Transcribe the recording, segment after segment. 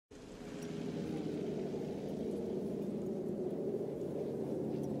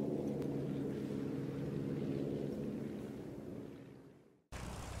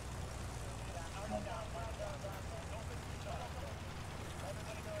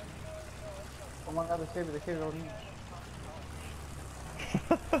Come on, the ship on me.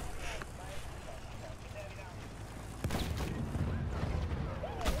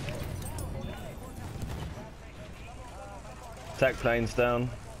 Attack planes down.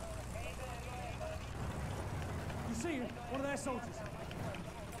 You see him? One of their soldiers.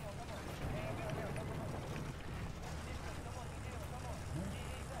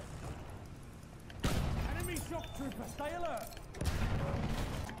 Enemy shock trooper, stay alert.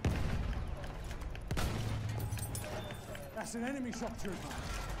 That's an enemy shock trooper.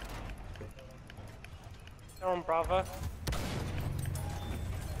 They're on Bravo.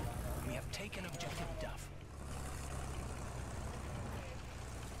 We have taken objective Duff.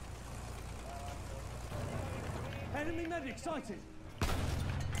 Enemy medic sighted.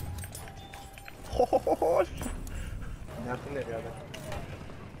 Push.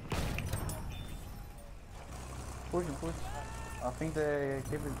 I think the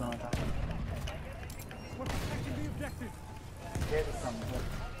ship is gonna attack. We're protecting the objective. Yeah, it's coming.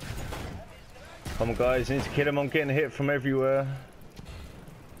 Come on guys, need to kill him. I'm getting hit from everywhere.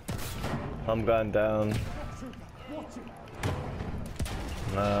 I'm going down. Shock trooper, watch it.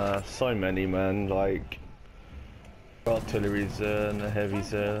 Nah, so many man, like artillery's there and the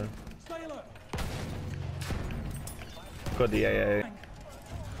heavy's there. Stay alert. Got the AA. We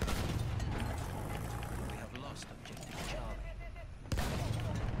have lost objective Charlie.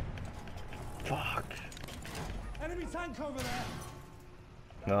 Fuck. Enemy tank over there.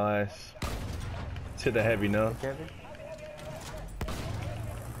 Nice. Let's hit the heavy now. Kevin?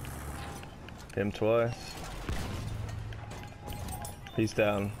 Hit him twice. He's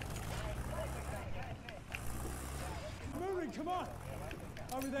down. Moving, come on.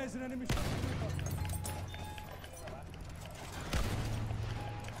 Over there's an enemy shock trooper.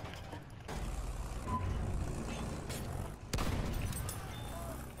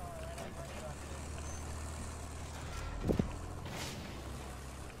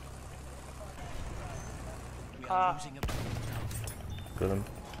 We are losing objective Duff. Got him.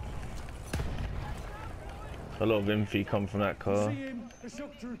 A lot of infi come from that car. See him, the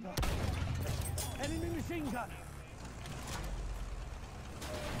shock trooper. Enemy machine gun.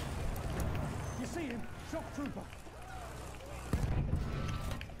 You see him, shock trooper.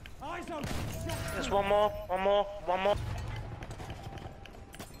 Eyes open, shock There's trooper. one more.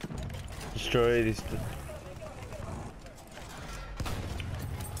 Destroy these.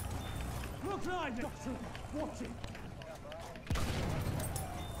 Look right, shock trooper. Watch it.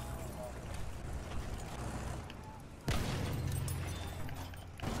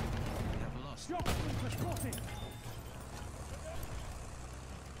 We have lost. Shock trooper spotted.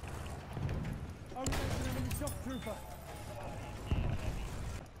 Over there's an enemy shock trooper.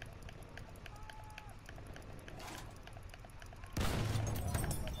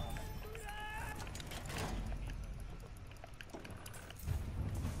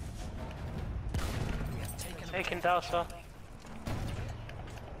 We have taken Taking Delta.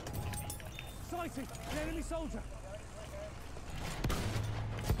 Sighted, an enemy soldier.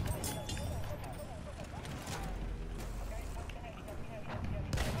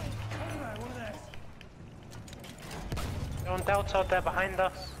 Over there, one of theirs. They're on Delta, they're behind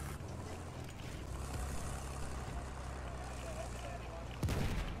us.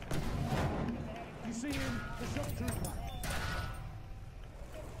 You see him, the shock trooper.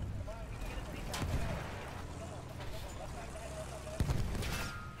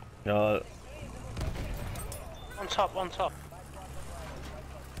 No, On top.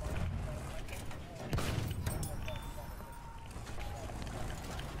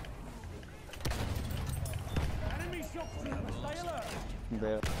 Enemy shock trooper, stay alert.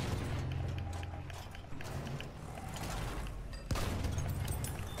 There.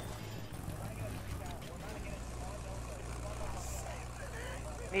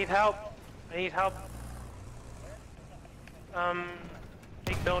 Need help. I need help.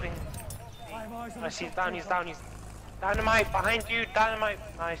 Big building. I have eyes on I the see shock he's trooper. down, he's dynamite behind you, dynamite.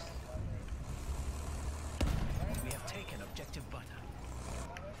 Nice. We have taken objective Butter.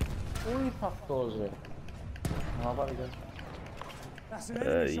 Ui, pastoso. No, vai, guys. That's an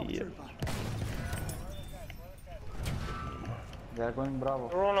enemy shock yeah. trooper. They are going Bravo.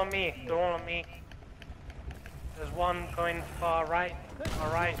 They're all on me. There's one going far right.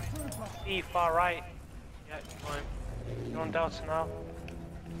 E far right. Yeah, fine. You're on Delta now.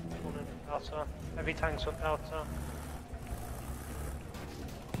 You're on Delta. Heavy tanks on Delta.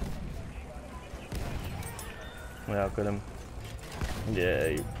 yeah, got him. Yeah,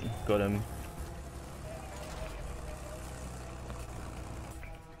 you got him.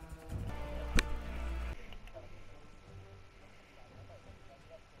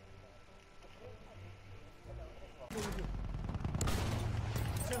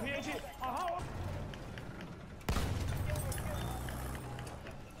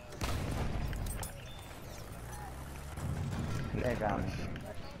 Έκαμε.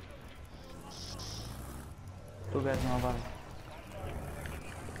 Του κάνεις να βάλει.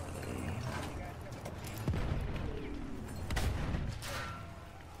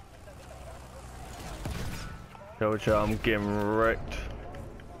 Yo, chat, I'm getting wrecked.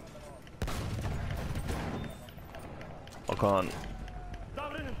 I can't.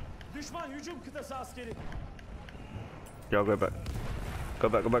 Davranın. Düşman hücum kıtası askeri. Yo, go back.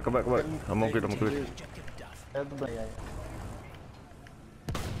 Go back, go back, go back, go back. I'm all good, I'm all good. Objective Duff. É do bem aí.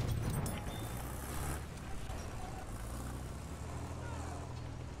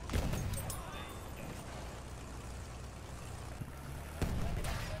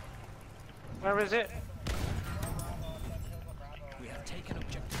 Where is it? We have taken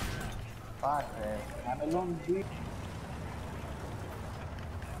objective Duff. Fuck, I'm a long deep.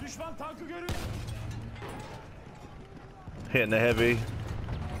 Düşman tankı görün. Hitting the heavy.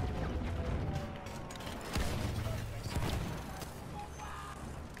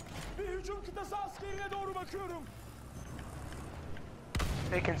 Bir hücum kıtası askerine doğru bakıyorum.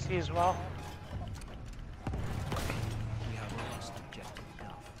 They can see as well. We have lost objective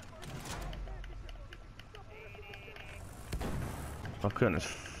Duff. My goodness.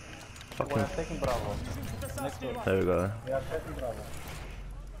 We Fucking. are taking Bravo. Hücum kıtası askeri var. There we go. We are taking Bravo.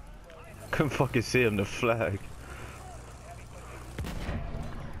 Couldn't fucking see him, the flag.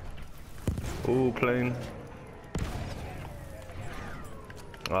 Ooh, plane.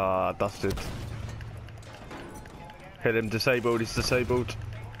 Ah, dusted. Hit him, disabled, he's disabled.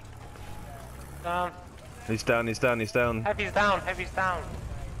 Down. He's down, he's down, he's down. Heavy's down. Heavy's down.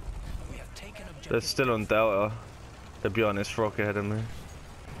 We have taken They're objective still on Delta. They'll be on this rock ahead of me.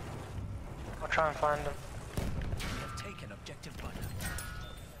 I'll try and find them. We have taken objective Butter.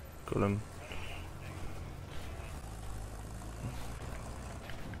 Got him.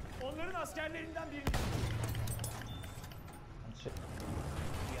 Onların askerlerinden birini.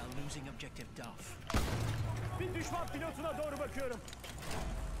 We are losing objective Duff. Bir düşman pilotuna doğru bakıyorum.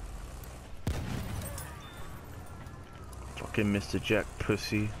 Fucking Mr. Jack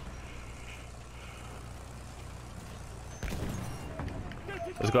pussy.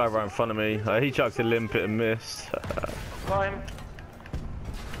 There's a guy right in front of me. He chucked a limpet and missed. Got him.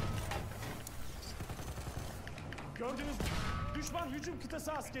 Gördünüz mü? Düşman hücum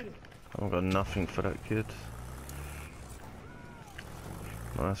kıtası askeri. I've got nothing for that kid.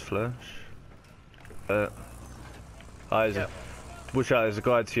 Nice flash. Watch out, there's a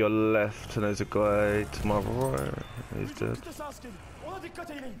guy to your left and there's a guy to my right. He's Hücum dead. kıtası askeri. Ona dikkat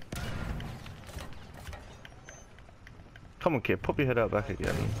eyleyin. Come on, kid, pop your head out back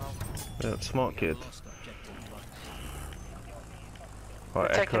again. Yeah, smart kid. Lost objective Butter.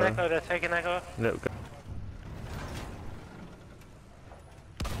 Right, They're taking Echo. Echo. They're taking Echo. Little guy.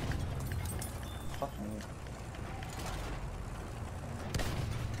 Fuck me.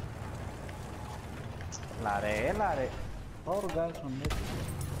 Lare. Four guys on mid.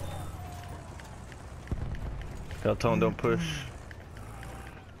 Yeah, tell him don't push.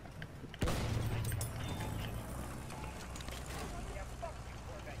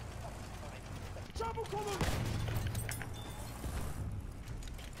 Çabuk olun.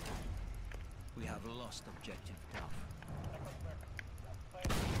 We have lost objective Duff.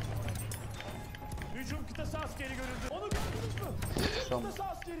 Hücum kıtası askeri görüldü. Onu gördünüz mü? Hücum kıtası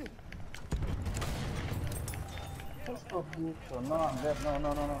askeri. Stop you. No, I'm dead.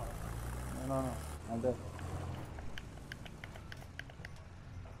 No. I'm dead.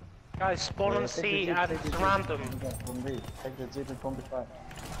 Guys, spawn on C and surround them. From B. Take the jeep and from B5.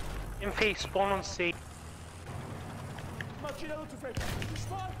 MP, spawn on C. Makinalı tüfek.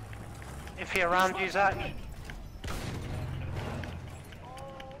 Düşman. If you're around, use that.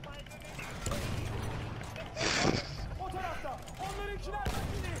 O tarafta. Onlarınkiler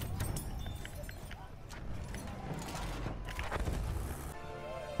makini.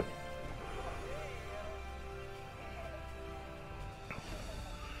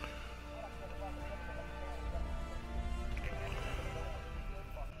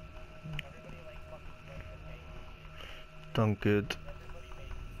 Done good.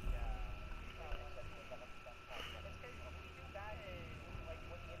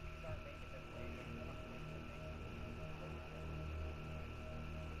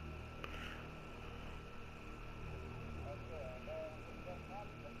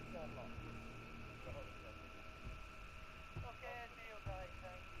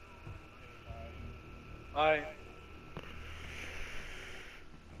 Alright.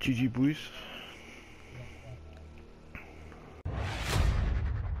 GG boys.